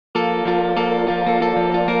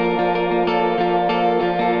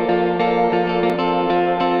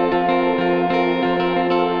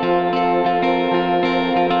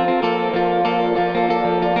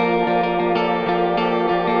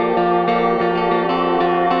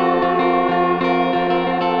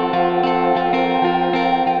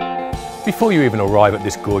Before you even arrive at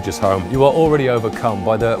this gorgeous home, you are already overcome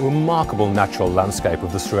by the remarkable natural landscape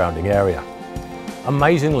of the surrounding area.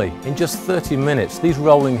 Amazingly, in just 30 minutes, these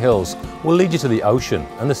rolling hills will lead you to the ocean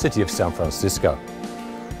and the city of San Francisco.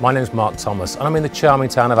 My name is Mark Thomas and I'm in the charming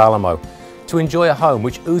town of Alamo to enjoy a home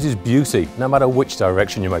which oozes beauty no matter which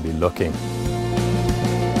direction you may be looking.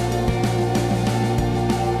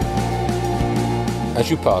 As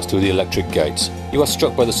you pass through the electric gates, you are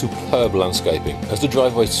struck by the superb landscaping as the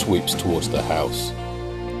driveway sweeps towards the house.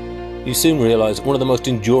 You soon realise one of the most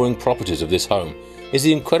enduring properties of this home is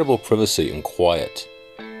the incredible privacy and quiet.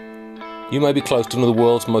 You may be close to one of the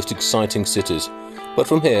world's most exciting cities, but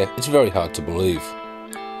from here it's very hard to believe.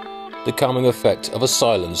 The calming effect of a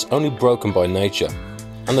silence only broken by nature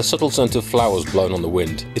and the subtle scent of flowers blown on the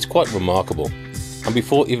wind is quite remarkable, and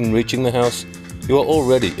before even reaching the house, you are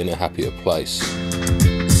already in a happier place.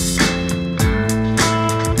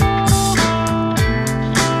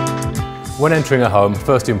 When entering a home,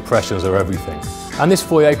 first impressions are everything, and this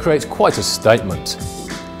foyer creates quite a statement.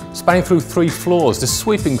 Spanning through 3 floors, this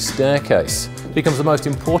sweeping staircase becomes the most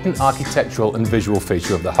important architectural and visual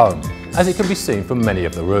feature of the home, as it can be seen from many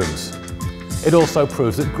of the rooms. It also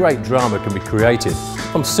proves that great drama can be created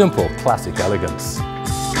from simple, classic elegance.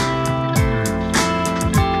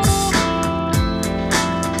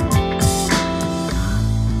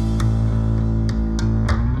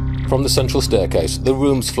 From the central staircase, the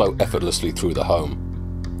rooms flow effortlessly through the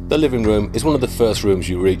home. The living room is one of the first rooms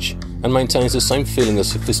you reach and maintains the same feeling of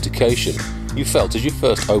sophistication you felt as you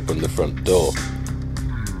first opened the front door.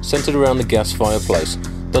 Centered around the gas fireplace,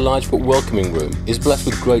 the large but welcoming room is blessed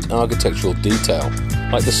with great architectural detail,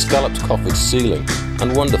 like the scalloped coffered ceiling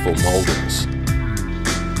and wonderful mouldings.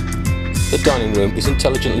 The dining room is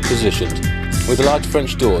intelligently positioned, with large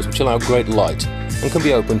French doors which allow great light and can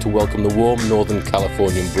be opened to welcome the warm northern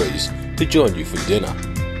Californian breeze to join you for dinner.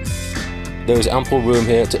 There is ample room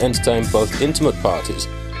here to entertain both intimate parties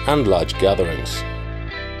and large gatherings.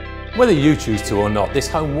 Whether you choose to or not, this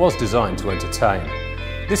home was designed to entertain.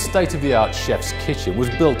 This state-of-the-art chef's kitchen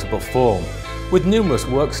was built to perform, with numerous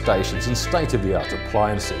workstations and state-of-the-art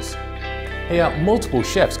appliances. Here, multiple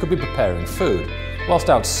chefs could be preparing food,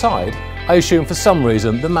 whilst outside, I assume for some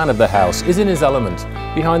reason the man of the house is in his element,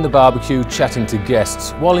 behind the barbecue chatting to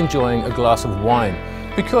guests while enjoying a glass of wine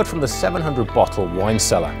procured from the 700-bottle wine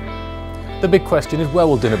cellar. The big question is, where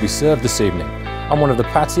will dinner be served this evening? On one of the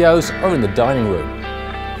patios or in the dining room?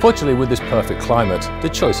 Fortunately, with this perfect climate, the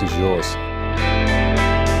choice is yours.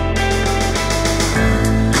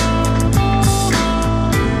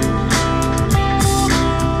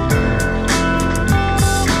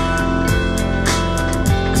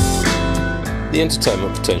 The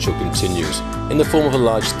entertainment potential continues in the form of a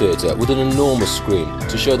large theatre with an enormous screen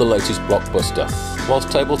to show the latest blockbuster, whilst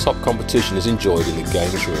tabletop competition is enjoyed in the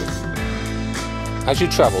games room. As you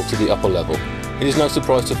travel to the upper level, it is no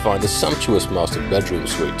surprise to find a sumptuous master bedroom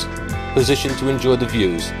suite. Positioned to enjoy the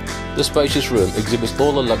views, the spacious room exhibits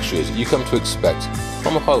all the luxuries you come to expect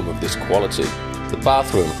from a home of this quality. The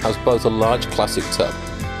bathroom has both a large classic tub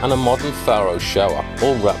and a modern Pharaoh shower,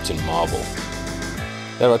 all wrapped in marble.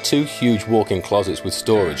 There are 2 huge walk-in closets with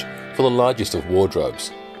storage for the largest of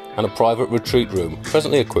wardrobes, and a private retreat room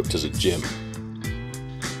presently equipped as a gym.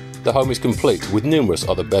 The home is complete with numerous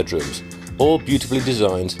other bedrooms, all beautifully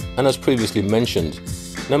designed, and as previously mentioned,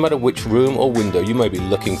 no matter which room or window you may be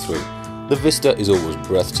looking through, the vista is always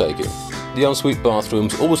breathtaking. The ensuite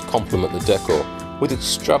bathrooms always complement the decor with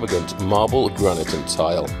extravagant marble, granite and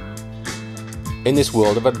tile. In this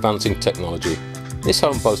world of advancing technology, this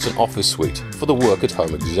home boasts an office suite for the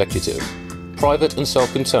work-at-home executive. Private and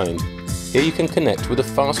self-contained, here you can connect with a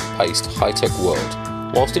fast-paced, high-tech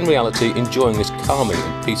world, whilst in reality enjoying this calming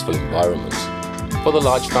and peaceful environment. For the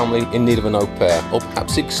large family in need of an au pair, or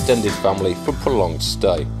perhaps extended family for a prolonged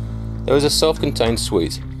stay, there is a self-contained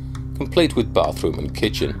suite, complete with bathroom and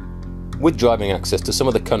kitchen, with driving access to some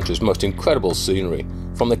of the country's most incredible scenery,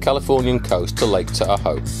 from the Californian coast to Lake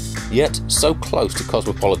Tahoe, yet so close to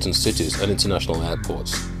cosmopolitan cities and international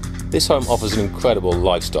airports. This home offers an incredible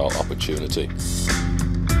lifestyle opportunity.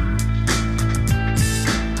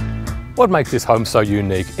 What makes this home so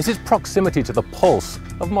unique is its proximity to the pulse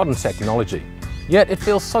of modern technology, yet it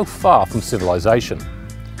feels so far from civilization.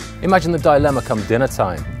 Imagine the dilemma come dinner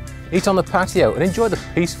time. Eat on the patio and enjoy the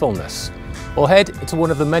peacefulness, or head to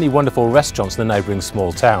one of the many wonderful restaurants in the neighbouring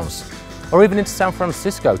small towns, or even into San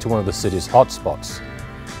Francisco to one of the city's hotspots.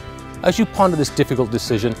 As you ponder this difficult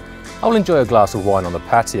decision, I will enjoy a glass of wine on the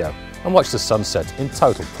patio and watch the sunset in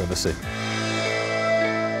total privacy.